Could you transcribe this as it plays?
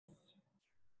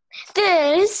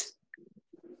This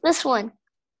one.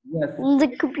 Yes.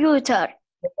 The computer.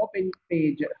 Open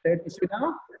page 32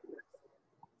 now.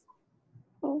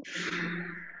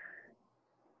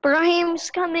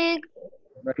 Ibrahim's coming.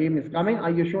 Rahim is coming. Are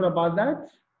you sure about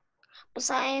that?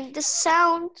 Besides the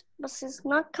sound, but it's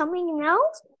not coming now.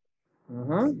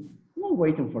 We're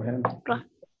waiting for him.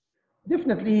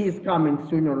 Definitely he is coming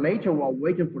sooner or later. We're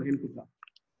waiting for him to come.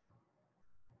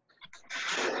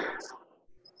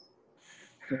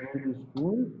 So this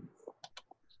one.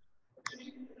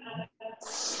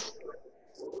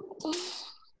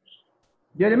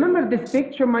 Do you remember this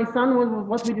picture, my son, was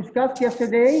what we discussed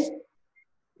yesterday?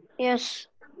 Yes.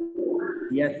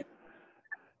 Yes.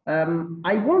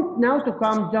 I want now to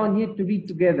come down here to read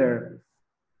together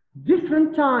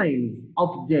different times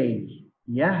of day.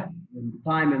 Yeah, the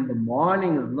time in the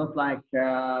morning is not like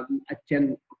at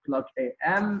 10 o'clock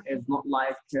a.m. It's not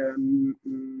like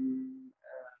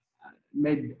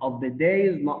mid of the day.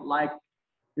 It's not like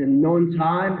the noon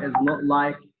time. It's not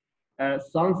like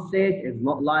sunset. It's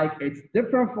not like it's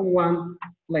different from one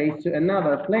place to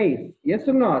another place. Yes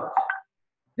or not?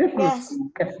 Definitely,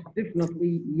 yes,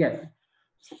 definitely, yes.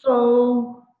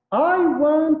 So I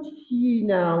want you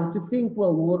now to think,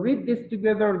 well, we'll read this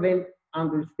together, then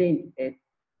understand it,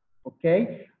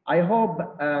 okay? I hope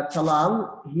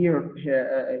Talal here,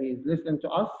 he's listening to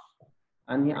us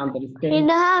and he understands. He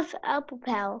have Apple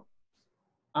Pal.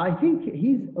 I think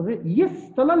he's,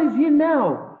 yes, Talal is here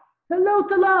now. Hello,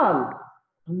 Talal.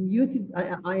 Unmuted,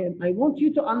 I want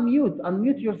you to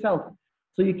unmute yourself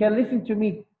so you can listen to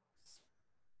me.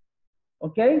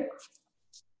 Okay,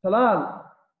 Talal,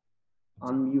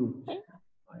 unmute. I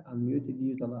unmuted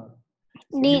you, Talal.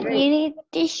 You need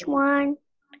this one.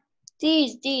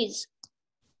 These.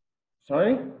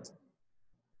 Sorry?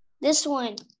 This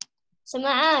one.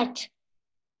 Samaat.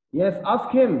 Yes, ask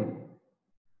him.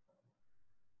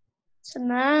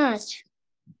 Samaat.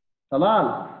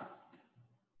 Talal.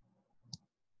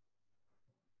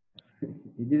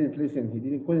 He didn't listen.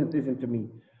 Couldn't listen to me.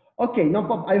 Okay, no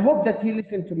problem. I hope that he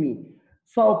listened to me.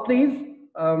 So please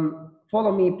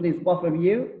follow me, please, both of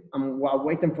you. I'm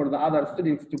waiting for the other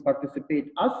students to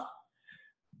participate. Us.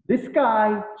 The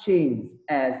sky changes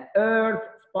as Earth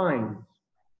spins.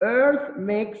 Earth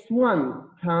makes one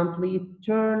complete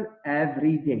turn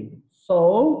every day.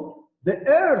 So the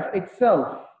Earth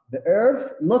itself, the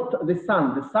Earth, not the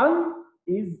Sun. The Sun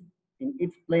is in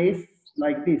its place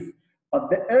like this, but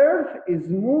the Earth is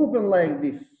moving like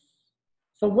this.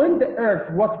 So when the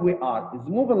Earth, what we are, is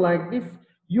moving like this,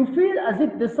 you feel as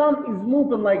if the Sun is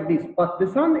moving like this, but the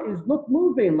Sun is not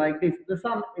moving like this. The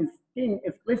Sun is in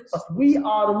its place, but we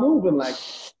are moving like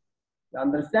this. You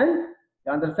understand?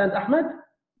 You understand, Ahmed?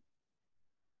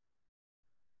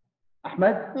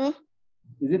 Ahmed?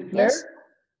 Is it clear? Yes.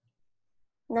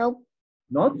 Nope.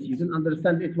 Not? You didn't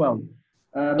understand it well.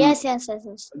 Yes.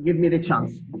 Give me the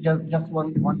chance. Just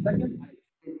one second.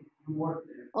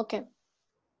 Okay.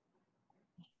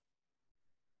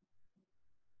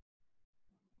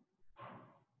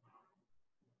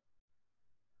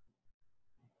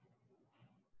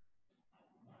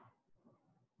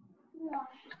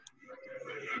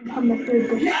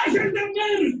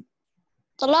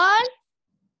 Talal?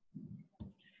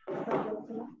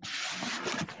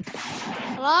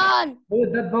 Talal? Who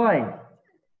is that boy?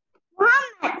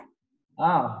 Muhammad.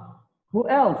 Ah, who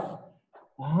else?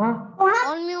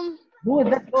 Who is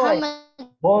that boy?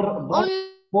 What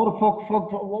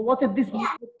is this?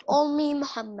 Only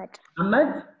Muhammad.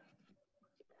 Muhammad?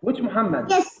 Which Muhammad?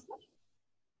 Yes.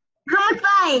 Muhammad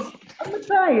Faiz. Muhammad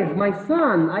Faiz, my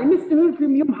son. I missed to hear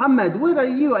from you, Muhammad. Where are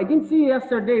you? I didn't see you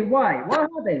yesterday. Why? What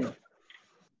happened?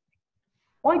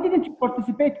 Why didn't you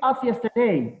participate us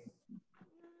yesterday?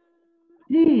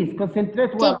 Please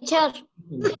concentrate well. Teacher.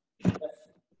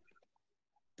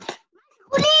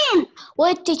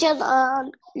 Wait, teacher.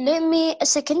 Let me a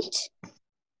second.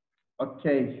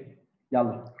 Okay.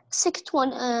 Yalla. Second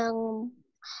one.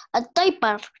 A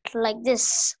diaper like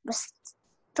this, but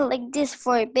still like this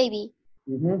for a baby.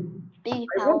 Baby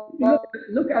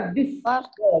look at this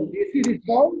ball. Do you see this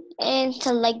ball? And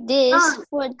like this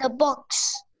for the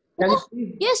box. Can you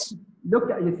see? Yes. Look,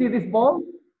 you see this ball?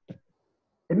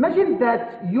 Imagine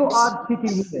that you are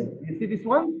sitting here. You see this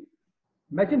one?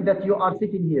 Imagine that you are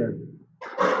sitting here.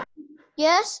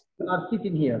 Yes. You are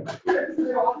sitting here.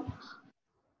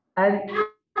 And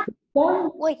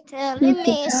sun, wait, let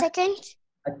me a second.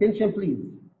 Attention, please.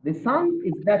 The sun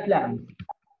is that lamp.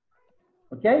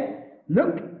 Okay?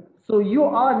 Look. So you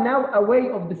are now away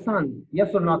of the sun.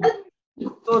 Yes or not?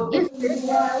 So this is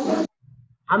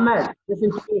Ahmed.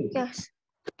 Listen to me. Yes.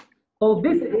 So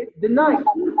this is the night.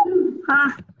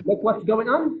 Look what's going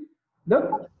on.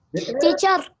 Look.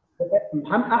 Teacher.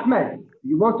 Ahmed,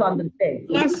 you want to understand?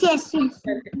 Yes, yes, yes.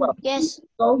 Yes.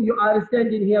 So you are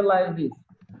standing here like this.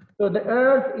 So the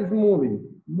earth is moving,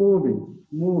 moving,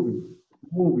 moving,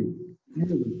 moving,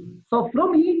 moving. So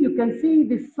from here you can see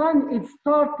the sun, it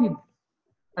started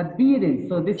appearing.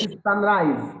 So this is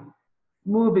sunrise.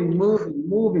 Moving, moving,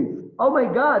 moving. Oh my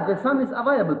God, the sun is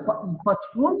available. But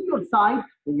from your side,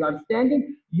 when you are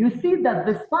standing, you see that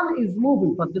the sun is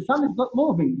moving, but the sun is not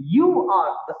moving. You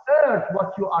are, the earth,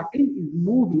 what you are in is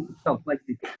moving itself like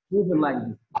this, moving like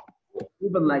this,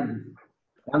 moving like this.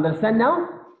 Understand now?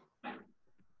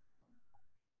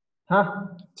 Huh?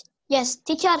 Yes,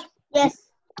 teacher. Yes.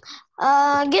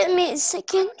 Give me a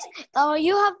second.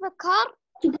 You have a car?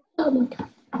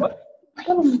 What?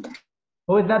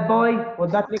 Who is that boy?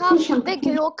 Who's that Car, big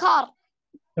your car.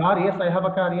 car? Yes, I have a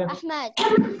car, yes. Ahmed.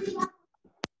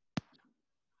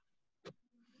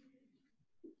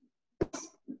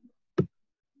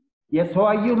 Yes, who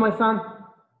are you, my son?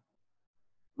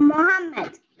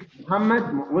 Muhammad. Muhammad?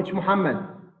 Which Muhammad?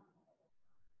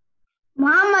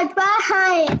 Muhammad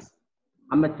Faiz.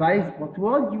 Muhammad Faiz?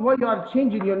 Why you are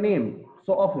changing your name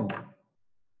so often?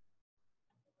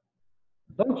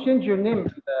 Don't change your name.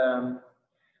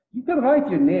 You can write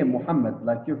your name, Muhammad,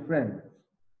 like your friends.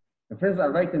 Your friends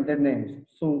are writing their names.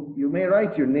 So you may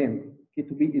write your name, okay,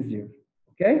 to be easier.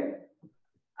 Okay?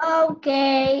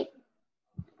 Okay.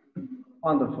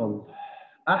 Wonderful.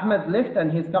 Ahmed left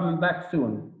and he's coming back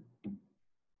soon.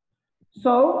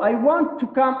 So I want to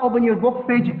come open your book,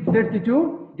 page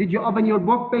 32. Did you open your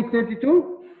book, page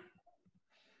 32?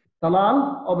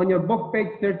 Talal, open your book, page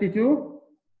 32.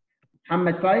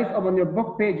 Muhammad Faiz, open your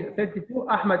book, page 32.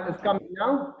 Ahmed is coming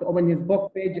now to open his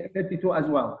book, page 32 as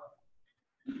well.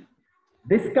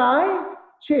 The sky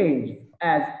changed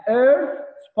as Earth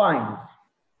spins.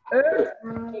 Earth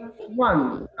takes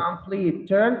one complete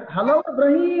turn. Hello,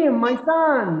 Ibrahim, my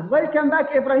son. Welcome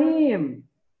back, Ibrahim.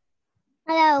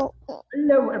 Hello.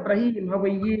 Hello, Ibrahim. How are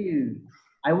you?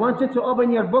 I want you to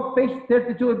open your book, page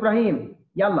 32, Ibrahim.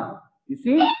 Yalla. You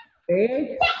see?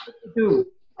 Page 32.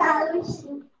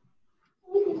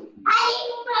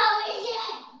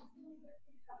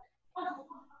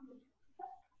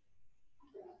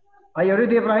 Are you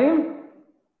ready, Ibrahim?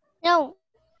 No.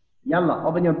 Yalla,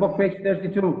 open your book, page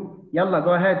 32. Yalla,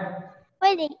 go ahead.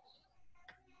 Ready.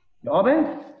 You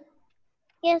open?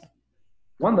 Yes.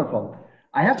 Wonderful.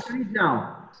 I have to read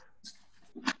now.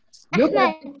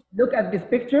 Look at this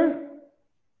picture.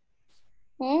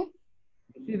 Hmm?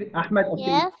 You see the, Ahmed, okay.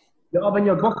 Yes. You open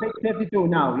your book, page 32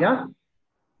 now, yeah?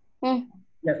 Hmm.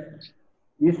 Yes.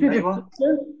 You see this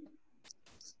picture?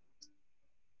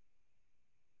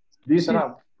 Do you see this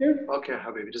picture? اوكي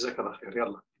حبيبي جزاك الله خير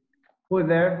يلا. Who is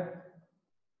there?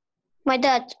 My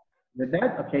dad. Your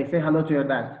dad? Okay, say hello to your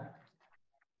dad.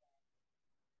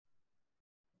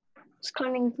 It's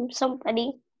calling from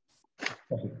somebody.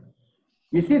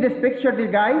 You see this picture,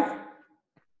 dear guys?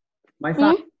 My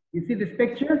son, you see this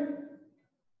picture?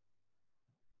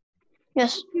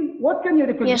 Yes. What can you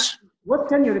recognize? Yes. What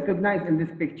can you recognize in this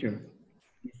picture?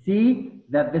 You see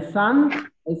that the sun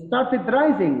has started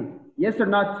rising. Yes or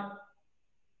not?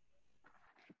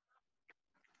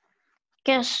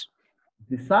 Yes.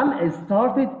 The sun has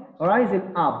started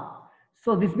rising up.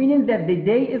 So this means that the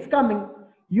day is coming.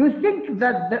 You think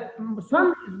that the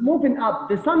sun is moving up.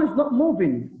 The sun is not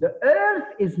moving. The earth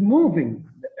is moving.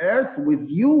 The earth with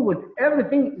you, with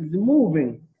everything is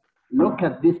moving. Look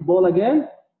at this ball again.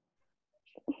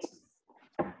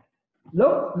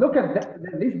 Look at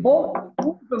this ball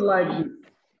moving like this.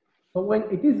 So when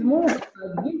it is moving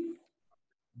like this,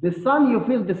 the sun, you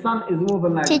feel the sun is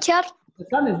moving like Teacher. this. The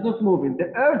sun is not moving.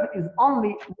 The earth is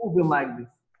only moving like this.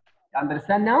 You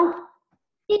understand now?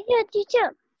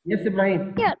 Teacher. Yes,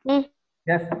 Ibrahim. Teacher.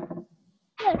 Yes.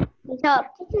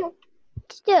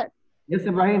 Teacher. Yes,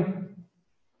 Ibrahim.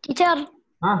 Teacher.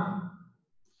 Huh?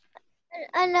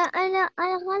 أنا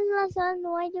خلص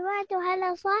الواجبات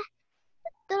وهلا صح؟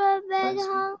 اضرب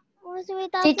بينها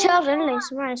وسويت Teacher اللي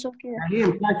اسمعني صوت كذا.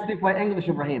 Ibrahim, try to speak my English,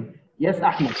 Ibrahim. Yes,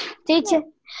 Ahmed.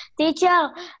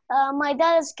 Teacher, my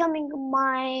dad is coming.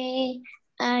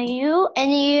 You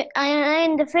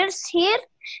and the first here,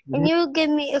 and you give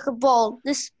me a ball.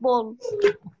 This ball.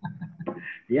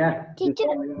 Yeah. Teacher.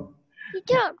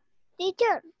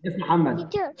 Yes,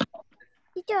 Muhammad.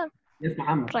 Teacher. Yes,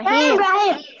 Muhammad.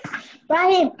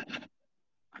 Rahim.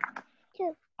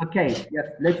 Okay, yes.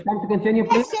 Let's come to continue,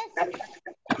 please.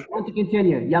 We want to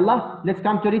continue. Yalla, let's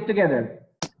come to read together.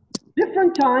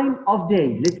 Different time of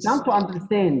day. Let's come to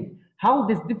understand how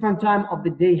this different time of the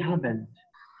day happened.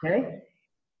 Okay?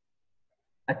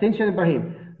 Attention,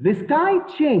 Ibrahim. The sky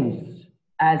changed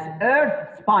as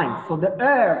Earth spine. So the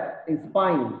Earth is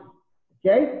spine.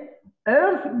 Okay?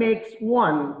 Earth makes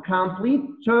one complete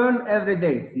turn every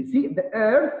day. You see, the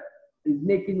Earth is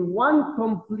making one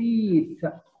complete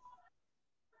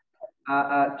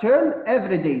turn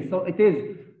every day. So it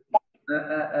is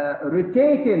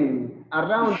rotating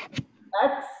around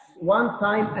X one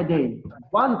time a day,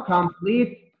 one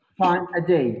complete time a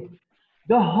day.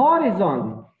 The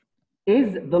horizon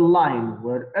is the line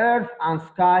where Earth and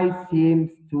sky seems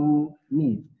to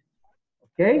meet.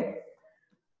 Okay?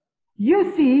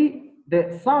 You see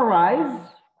the sunrise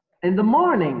in the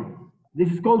morning.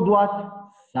 This is called what?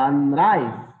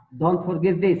 Sunrise. Don't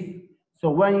forget this. So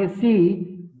when you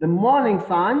see the morning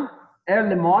sun,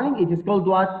 early morning, it is called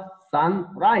what?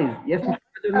 Sunrise. Yes, or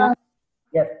not?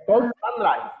 Yes, called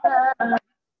sunrise.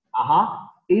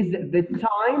 Is the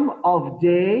time of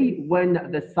day when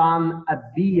the sun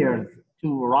appears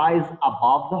to rise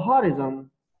above the horizon.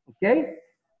 Okay?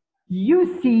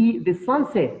 You see the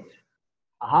sunset.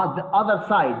 The other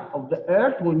side of the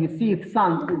earth, when you see if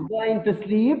sun is going to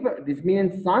sleep, this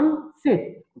means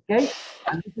sunset. Okay?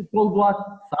 And this is called what?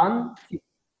 Sunset.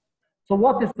 So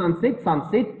what is sunset?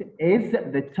 Sunset is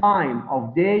the time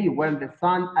of day when the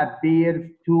sun appears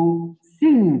to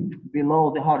sink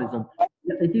below the horizon.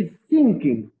 It is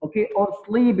sinking, okay, or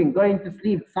sleeping, going to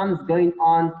sleep. Sun is going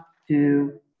on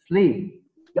to sleep.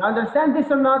 You understand this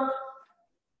or not?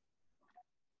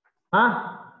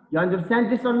 Huh? You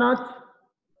understand this or not?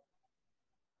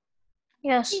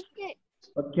 Yes.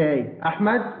 Okay,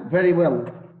 Ahmed, very well.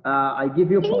 I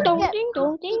give you Ding dong, ding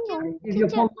dong, ding dong. give you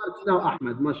full marks now,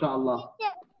 Ahmed, mashallah.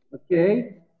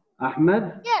 Okay, Ahmed.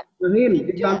 Yeah. Rahim,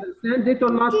 did you understand it or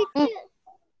not?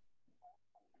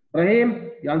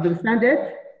 Rahim, you understand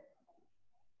it?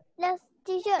 Yes,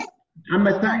 teacher.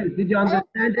 Muhammad Faiz, did you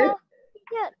understand it?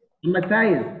 Muhammad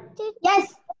Faiz,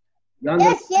 Yes. you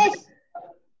understand? Yes.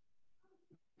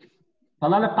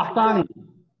 Talal al-Qahtani.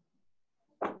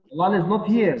 Talal is not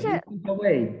here, he went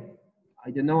away.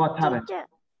 I don't know what happened.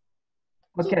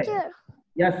 Okay,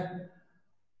 yes.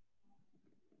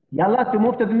 Yalla, to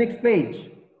move to the next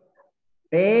page.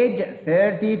 Page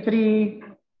 33.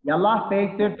 Yalla,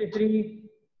 page 33.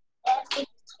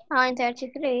 Line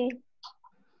 33.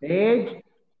 Page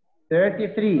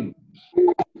 33.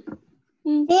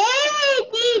 Hey,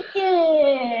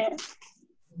 teacher.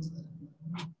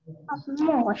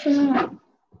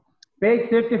 Page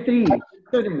 33.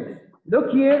 Students,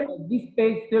 look here at this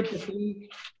page 33.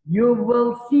 You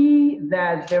will see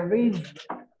that there is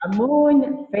a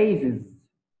moon phases.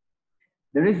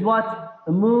 There is what?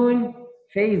 A moon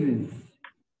phases.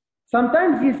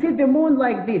 Sometimes you see the moon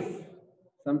like this.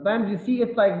 Sometimes you see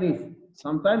it like this.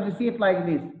 Sometimes you see it like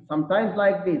this. Sometimes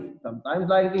like this. Sometimes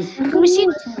like this. We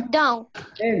sit down.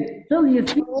 And till you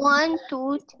see 1,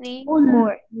 2, 3, full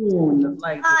 4. moon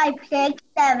like this. 5, 6,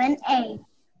 7, 8.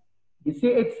 You see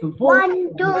it's full.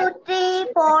 1, 2, 3,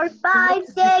 4, 5,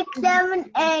 6,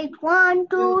 7, 8. 1,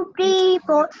 2, 3,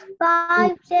 4,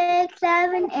 5, 6,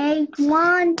 7, 8.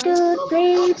 1, 2,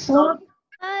 3, 4,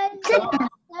 5, 6,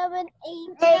 7, 8,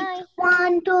 9.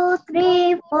 1, 2,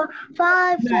 3, 4,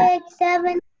 5, 6,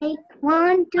 7, 8.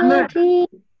 1, 2, 3.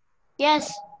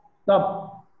 Yes.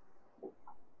 Stop.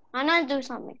 I'm gonna do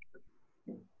something.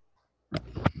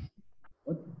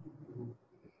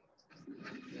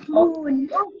 Moon.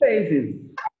 Moon phases.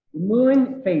 The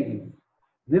moon phases.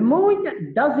 The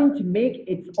moon doesn't make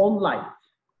its own light.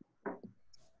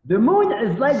 The moon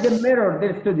is like the mirror,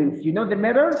 dear students. You know the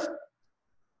mirror?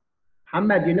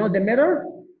 Hamad, you know the mirror?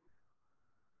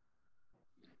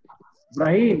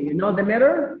 Ibrahim, you know the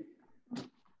mirror?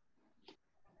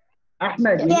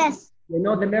 Ahmed, Yes. you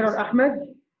know the mirror,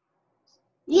 Ahmed?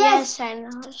 Yes. I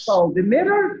know. So the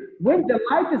mirror, when the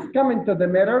light is coming to the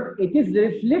mirror, it is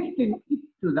reflecting it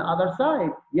to the other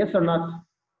side. Yes or not?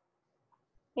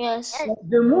 Yes.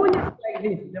 The moon is like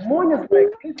this. The moon is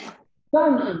like this.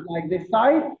 Sun is like this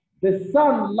side. The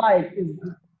sunlight is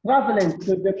traveling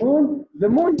to the moon. The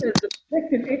moon is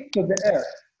reflecting it to the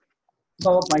earth.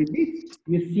 So by this,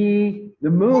 you see the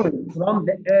moon from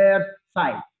the earth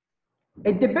side.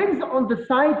 It depends on the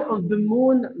side of the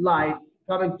moonlight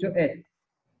coming to it.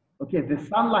 Okay, the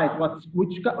sunlight,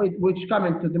 which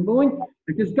coming to the moon,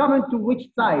 it is coming to which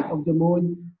side of the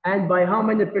moon and by how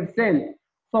many percent.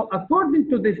 So according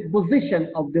to this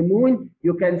position of the moon,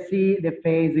 you can see the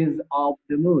phases of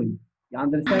the moon. You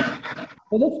understand?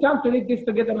 So let's come to read this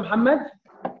together, Muhammad.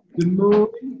 The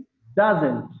moon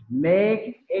doesn't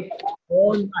make its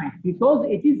own light because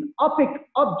it is opaque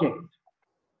object.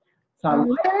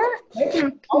 Sunlight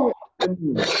reflects off the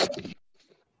moon.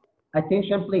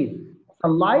 Attention, please.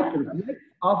 Sunlight reflects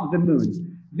off the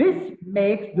moon. This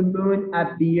makes the moon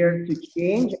appear to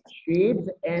change shapes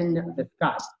in the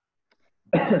sky.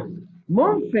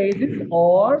 Moon phases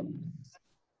are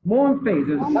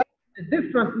the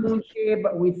different moon shape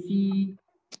we see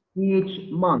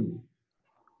each month.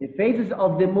 The phases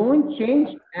of the moon change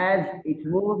as it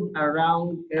moves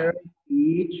around Earth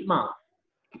each month.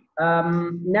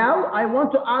 Now I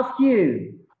want to ask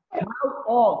you, how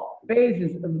are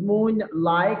phases of moon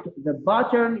like the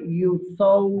pattern you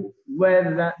saw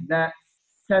with the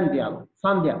sundial?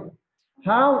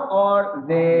 How are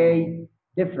they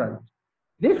different?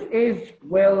 This is,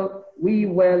 well, we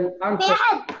will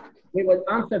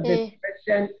answer this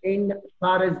question in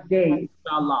Thursday,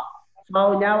 inshallah.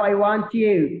 So now I want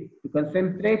you to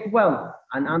concentrate well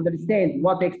and understand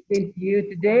what I explained to you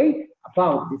today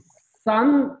about the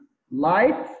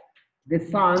sunlight. The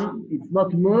sun is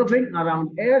not moving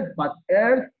around Earth, but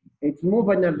Earth it's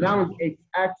moving around its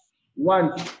axis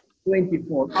once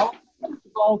 24 hours.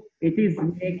 So it is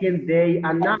making day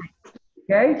and night.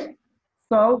 Okay,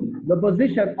 so the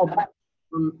position of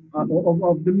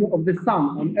the sun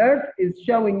on Earth is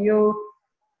showing you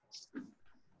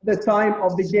the time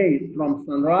of the day from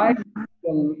sunrise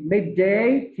till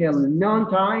midday, till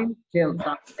noontime, till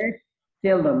sunset,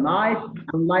 till the night,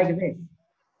 and like this.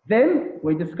 Then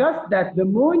we discussed that the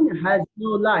moon has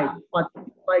no light, but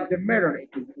like the mirror, it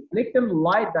is reflecting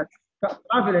light that's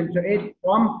traveling to it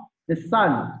from the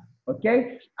sun.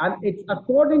 Okay, and it's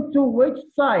according to which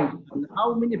side and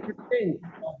how many percent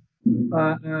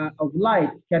of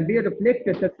light can be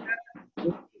reflected to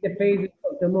the phases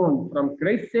of the moon, from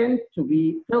crescent to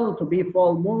be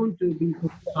full moon to be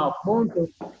half moon to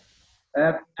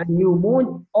a new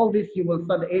moon. All this you will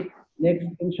study it next,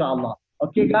 inshallah.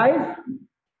 Okay, guys.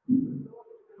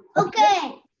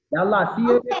 Okay. Yalla, see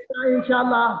you next time,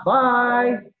 inshallah.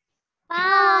 Bye.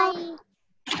 Bye.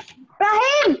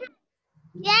 Rahim.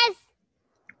 Yes.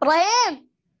 Ibrahim.